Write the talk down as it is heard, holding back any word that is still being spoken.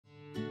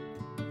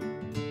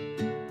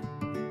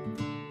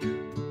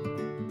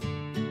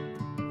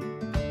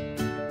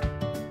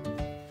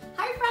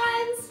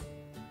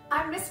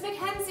Miss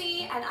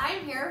Mackenzie, and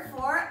I'm here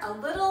for a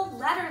little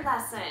letter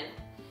lesson.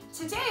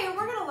 Today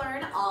we're going to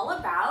learn all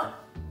about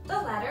the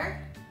letter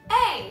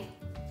A.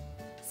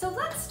 So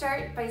let's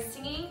start by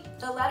singing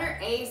the letter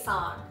A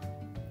song.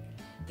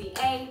 The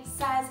A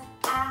says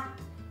ah,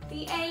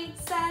 the A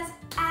says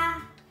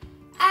ah.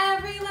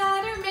 Every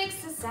letter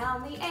makes a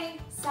sound, the A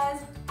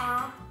says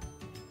ah.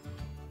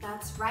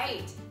 That's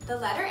right, the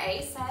letter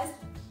A says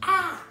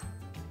ah.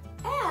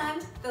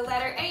 And the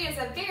letter A is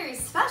a very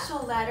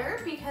special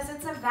letter because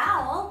it's a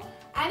vowel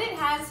and it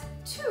has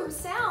two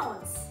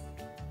sounds.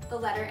 The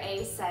letter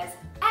A says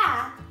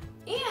ah,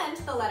 and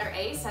the letter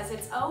A says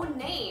its own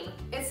name.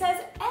 It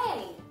says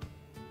A.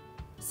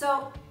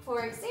 So,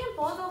 for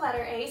example, the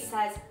letter A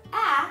says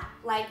ah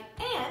like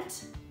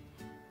ant,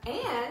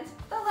 and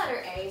the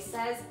letter A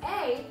says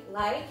A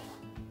like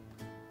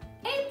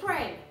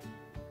apron.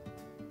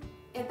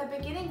 At the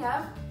beginning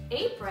of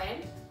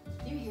apron,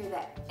 you hear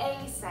the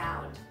A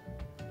sound.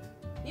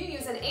 You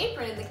use an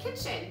apron in the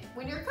kitchen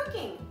when you're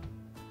cooking.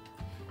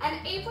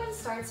 An apron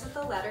starts with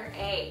the letter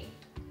A,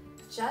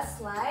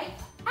 just like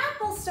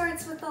apple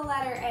starts with the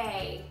letter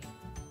A.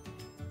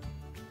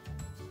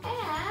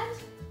 And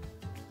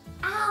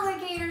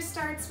alligator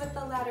starts with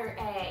the letter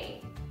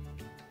A.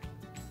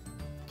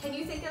 Can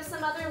you think of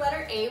some other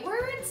letter A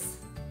words?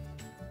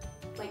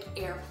 Like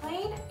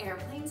airplane,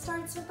 airplane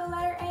starts with the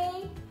letter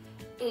A.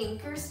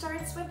 Anchor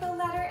starts with the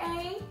letter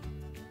A.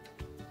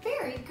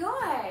 Very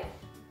good.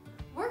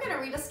 We're going to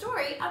read a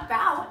story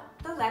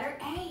about the letter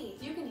A.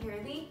 You can hear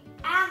the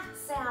ah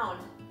sound.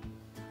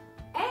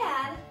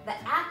 And the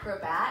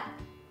acrobat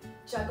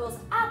juggles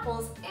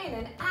apples in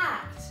an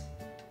act.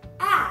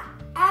 Ah,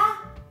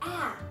 ah,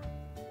 ah.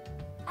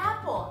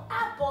 Apple,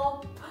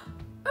 apple.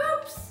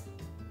 Oops.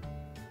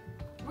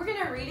 We're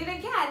going to read it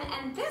again,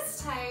 and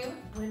this time,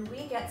 when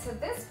we get to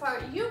this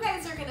part, you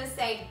guys are going to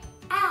say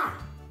ah,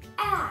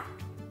 ah,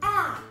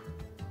 ah.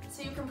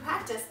 So you can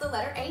practice the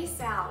letter A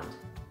sound.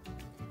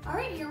 All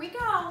right, here we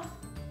go.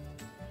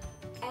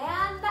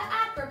 And the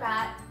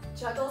acrobat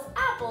juggles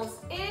apples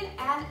in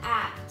an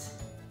act.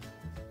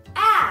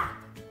 Ah,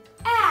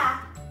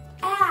 ah,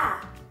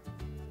 ah.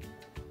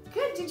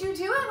 Good, did you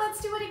do it?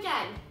 Let's do it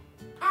again.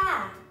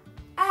 Ah,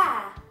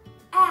 ah,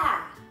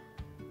 ah.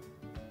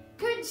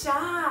 Good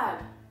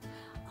job.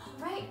 All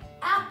right,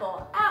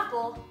 apple,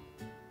 apple.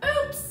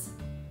 Oops.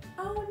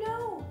 Oh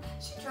no,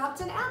 she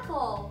dropped an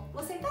apple.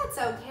 We'll say that's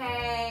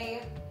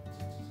okay.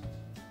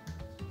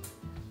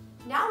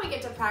 Now we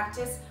get to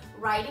practice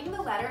writing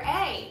the letter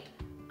A.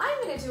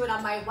 I'm going to do it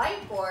on my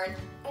whiteboard,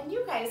 and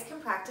you guys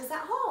can practice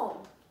at home.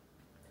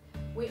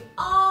 We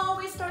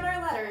always start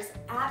our letters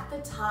at the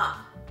top.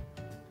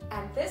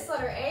 And this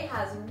letter A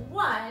has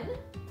 1,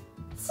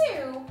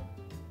 2,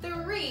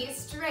 3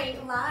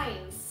 straight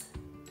lines.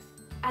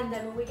 And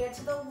then when we get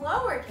to the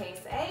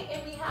lowercase a,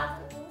 and we have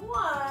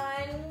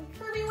 1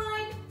 curvy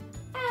line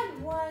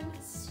and 1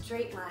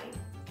 straight line.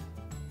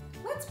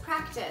 Let's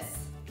practice.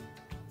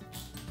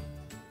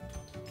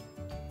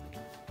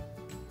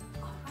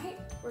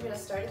 We're going to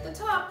start at the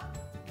top.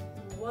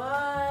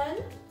 1,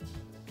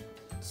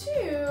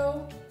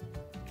 2,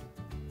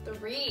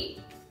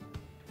 3.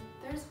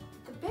 There's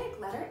the big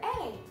letter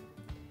A.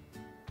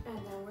 And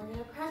then we're going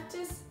to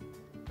practice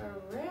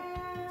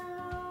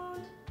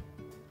around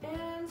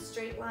and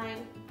straight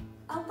line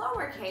a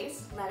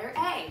lowercase letter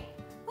A.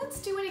 Let's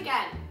do it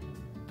again.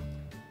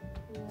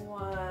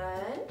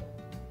 1,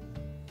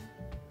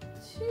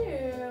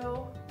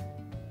 2,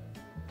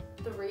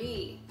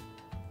 3.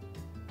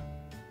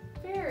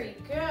 Very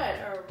good.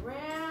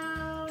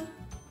 Around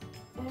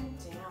and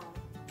down.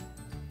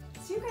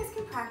 So you guys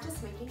can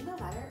practice making the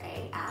letter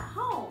A at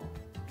home.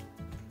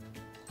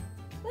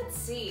 Let's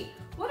see.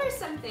 What are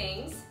some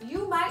things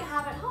you might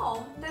have at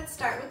home that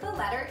start with the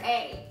letter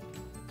A?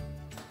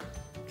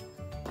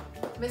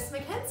 Miss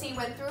Mackenzie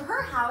went through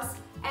her house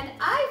and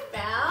I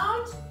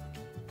found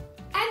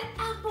an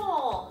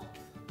apple.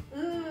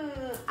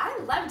 I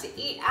love to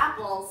eat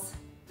apples.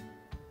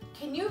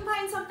 Can you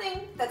find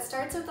something that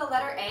starts with the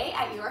letter A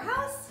at your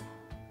house?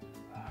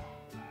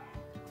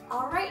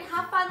 All right,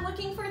 have fun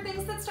looking for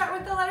things that start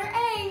with the letter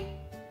A.